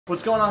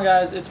What's going on,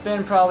 guys? It's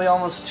been probably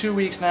almost 2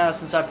 weeks now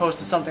since I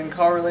posted something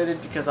car related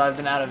because I've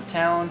been out of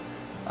town.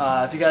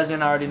 If you guys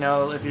didn't already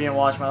know, if you didn't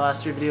watch my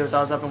last 3 videos,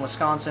 I was up in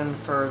Wisconsin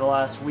for the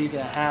last week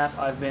and a half.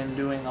 I've been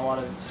doing a lot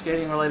of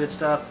skating related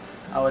stuff.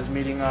 I was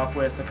meeting up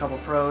with a couple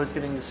pros,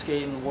 getting to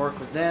skate and work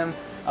with them.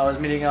 I was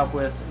meeting up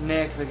with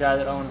Nick, the guy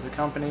that owns the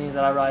company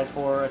that I ride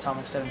for,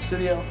 Atomic 7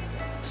 Studio.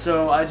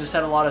 So I just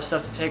had a lot of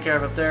stuff to take care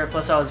of up there,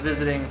 plus I was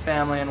visiting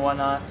family and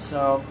whatnot.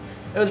 So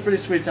it was a pretty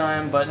sweet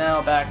time, but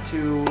now back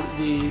to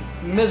the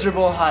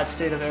miserable hot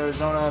state of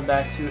Arizona,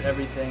 back to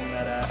everything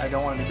that I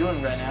don't want to be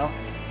doing right now.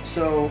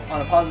 So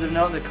on a positive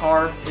note, the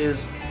car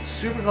is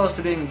super close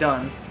to being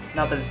done.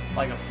 Not that it's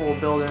like a full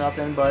build or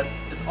nothing, but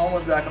it's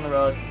almost back on the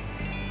road.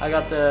 I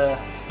got the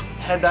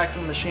head back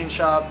from the machine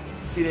shop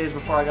a few days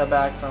before I got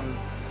back from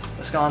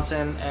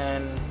Wisconsin,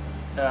 and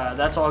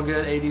that's all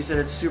good. AD said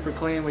it's super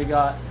clean. We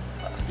got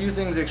a few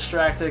things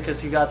extracted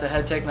because he got the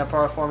head taken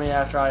apart for me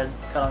after I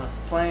got on the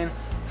plane.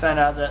 Found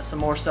out that some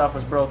more stuff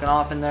was broken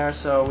off in there,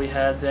 so we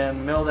had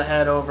them mill the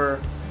head over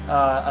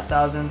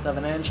 1/1000th of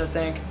an inch, I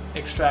think,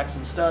 extract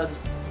some studs,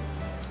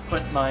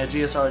 put my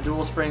GSR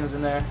dual springs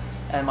in there,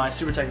 and my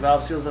Vtec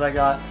valve seals that I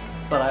got.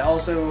 But I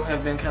also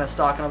have been kind of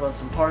stocking up on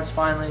some parts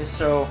finally,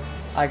 so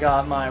I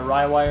got my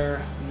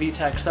Rywire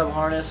Vtec sub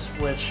harness,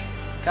 which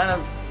kind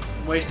of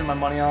wasted my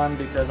money on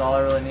because all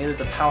I really need is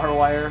a power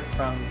wire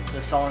from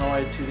the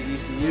solenoid to the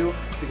ECU,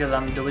 because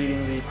I'm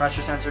deleting the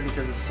pressure sensor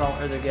because the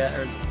solenoid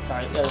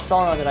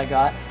that I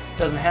got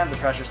doesn't have the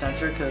pressure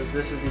sensor, because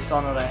this is the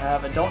solenoid I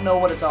have. I don't know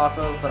what it's off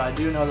of, but I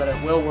do know that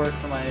it will work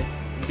for my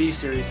B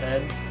series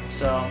head.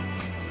 So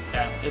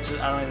yeah, it's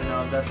just, I don't even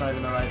know if that's not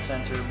even the right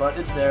sensor, but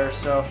it's there.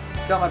 So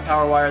got my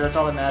power wire, that's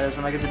all that matters.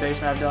 When I get the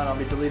base map done, I'll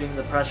be deleting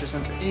the pressure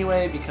sensor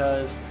anyway,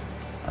 because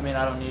I mean,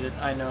 I don't need it.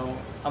 I know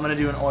I'm going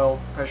to do an oil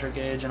pressure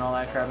gauge and all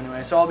that crap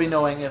anyway, so I'll be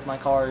knowing if my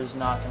car is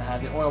not going to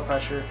have the oil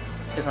pressure.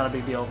 It's not a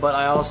big deal. But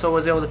I also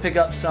was able to pick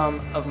up some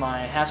of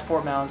my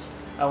Hassport mounts.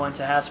 I went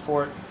to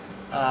Hassport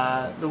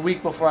the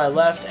week before I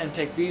left and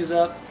picked these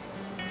up.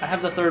 I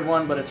have the third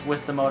one, but it's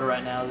with the motor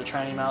right now, the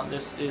tranny mount.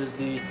 This is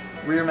the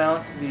rear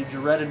mount, the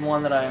dreaded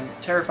one that I'm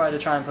terrified to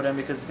try and put in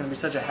because it's going to be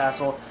such a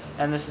hassle.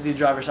 And this is the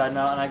driver's side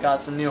mount, and I got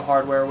some new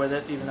hardware with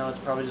it, even though it's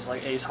probably just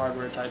like Ace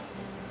hardware type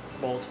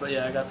bolts. But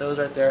yeah, I got those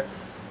right there.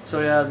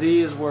 So yeah,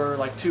 these were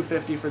like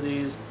 $250 for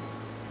these.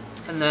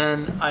 And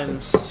then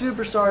I'm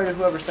super sorry to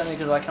whoever sent me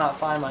because I cannot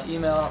find my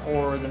email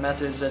or the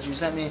message that you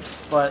sent me,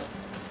 but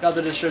got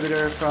the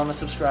distributor from a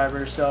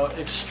subscriber, so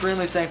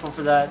extremely thankful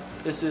for that.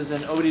 This is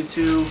an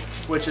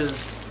OD2, which is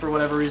for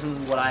whatever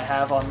reason what I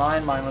have on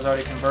mine. Mine was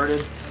already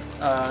converted.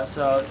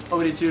 So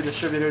OD2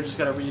 distributor, just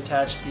got to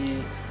reattach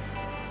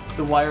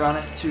the wire on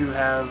it to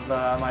have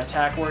my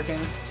tack working.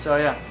 So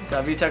yeah,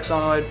 got Vtec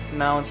solenoid,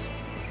 mounts,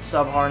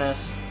 sub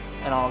harness,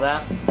 and all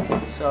that.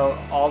 So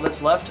all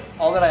that's left,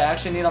 all that I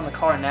actually need on the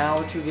car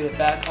now to get it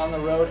back on the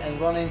road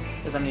and running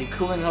is I need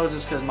cooling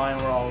hoses, because mine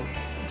were all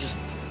just,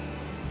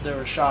 they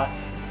were shot.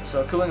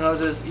 So cooling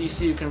hoses,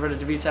 ECU converted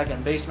to Vtec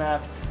and base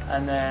map,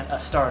 and then a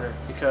starter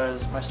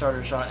because my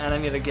starter is shot, and I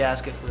need a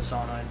gasket for the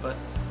solenoid. But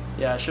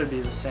yeah, it should be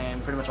the same.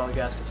 Pretty much all the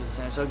gaskets are the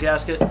same. So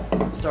gasket,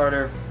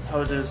 starter,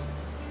 hoses,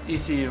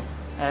 ECU,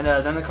 and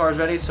then the car is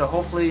ready. So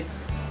hopefully,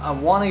 I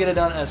want to get it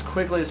done as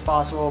quickly as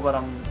possible, but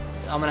I'm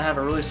gonna have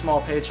a really small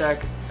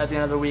paycheck at the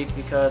end of the week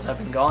because I've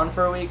been gone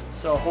for a week.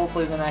 So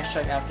hopefully the next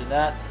check after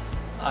that,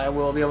 I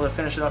will be able to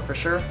finish it up for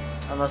sure,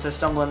 unless I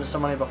stumble into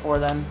some money before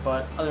then.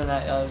 But other than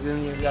that, I was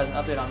giving you guys an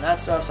update on that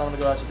stuff, so I'm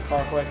gonna go out to the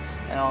car quick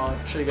and I'll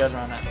show you guys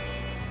around that.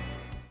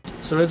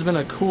 So it's been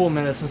a cool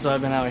minute since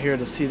I've been out here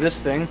to see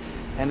this thing,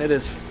 and it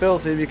is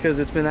filthy because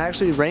it's been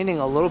actually raining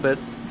a little bit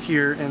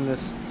here in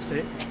this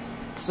state.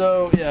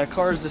 So yeah,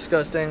 car's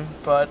disgusting,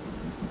 but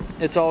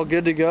it's all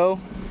good to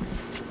go.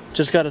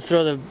 Just got to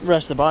throw the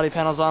rest of the body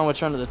panels on,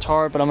 which are under the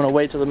tarp, but I'm going to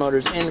wait till the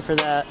motor's in for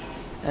that.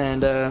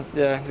 And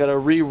yeah, got to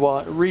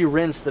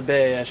re-rinse the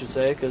bay, I should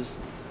say, because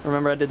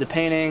remember I did the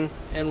painting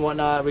and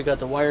whatnot. We got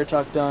the wire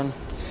tuck done.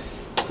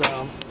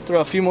 So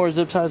throw a few more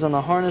zip ties on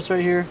the harness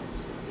right here.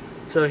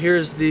 So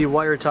here's the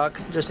wire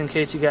tuck, just in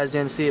case you guys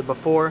didn't see it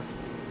before.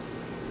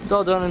 It's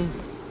all done and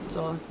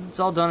it's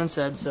all done and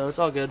said, so it's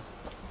all good.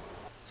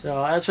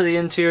 So as for the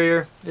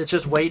interior, it's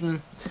just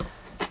waiting.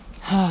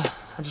 I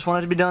just want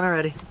it to be done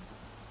already.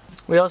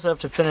 We also have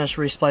to finish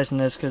resplicing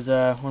this because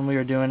when we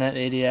were doing it,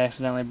 AD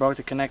accidentally broke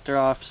the connector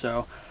off,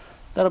 so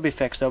that'll be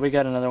fixed though. We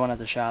got another one at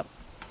the shop.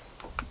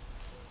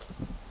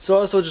 So I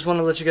also just want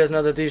to let you guys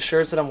know that these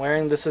shirts that I'm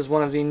wearing, this is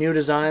one of the new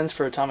designs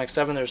for Atomic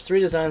 7. There's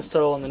 3 designs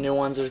total in the new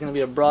ones. There's going to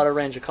be a broader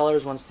range of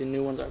colors once the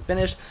new ones are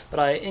finished, but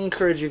I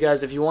encourage you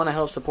guys, if you want to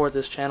help support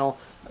this channel,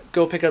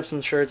 go pick up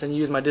some shirts and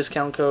use my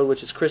discount code,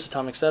 which is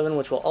ChrisAtomic7,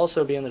 which will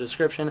also be in the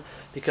description,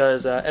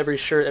 because every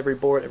shirt, every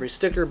board, every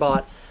sticker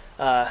bought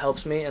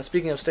helps me. And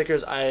speaking of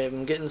stickers,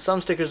 I'm getting some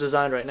stickers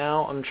designed right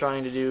now. I'm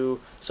trying to do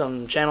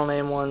some channel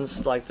name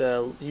ones, like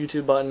the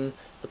YouTube button,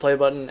 the play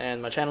button,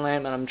 and my channel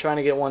name, and I'm trying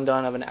to get one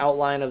done of an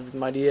outline of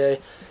my DA.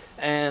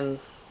 And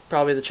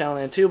probably the channel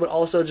name too, but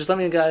also just let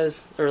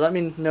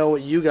me know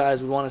what you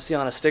guys would want to see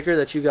on a sticker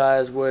that you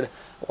guys would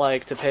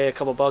like to pay a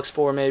couple bucks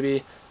for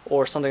maybe,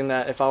 or something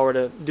that if I were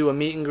to do a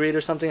meet and greet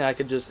or something I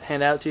could just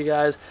hand out to you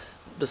guys,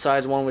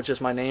 besides one with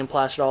just my name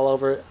plastered all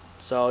over it.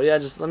 So yeah,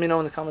 just let me know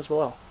in the comments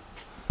below.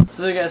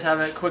 So there you guys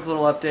have it, quick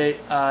little update,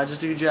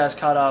 just to get you guys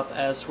caught up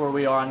as to where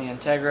we are on the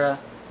Integra.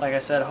 Like I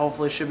said,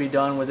 hopefully should be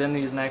done within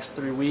these next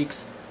 3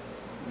 weeks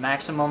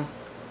maximum.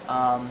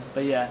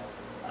 But yeah,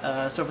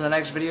 so for the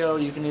next video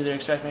you can either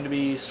expect me to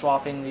be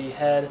swapping the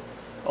head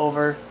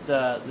over,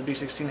 the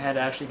B16 head,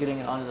 actually getting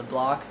it onto the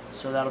block,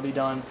 so that'll be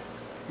done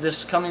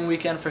this coming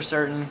weekend for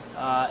certain.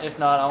 If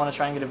not, I want to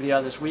try and get a video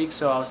out this week,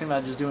 so I was thinking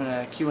about just doing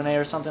a Q&A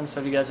or something.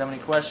 So if you guys have any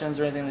questions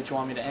or anything that you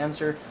want me to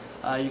answer,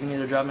 you can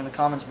either drop them in the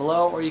comments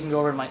below, or you can go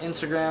over to my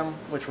Instagram,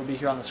 which will be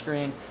here on the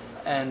screen,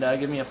 and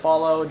give me a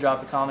follow,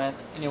 drop a comment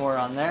anywhere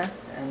on there,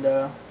 and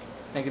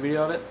make a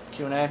video of it,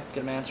 Q&A, get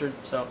them answered.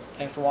 So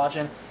thanks for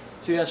watching.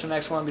 See you guys for the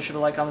next one. Be sure to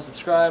like, comment,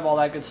 subscribe, all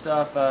that good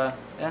stuff.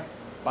 Yeah,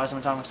 buy some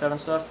Atomic 7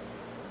 stuff.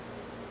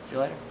 See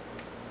you later.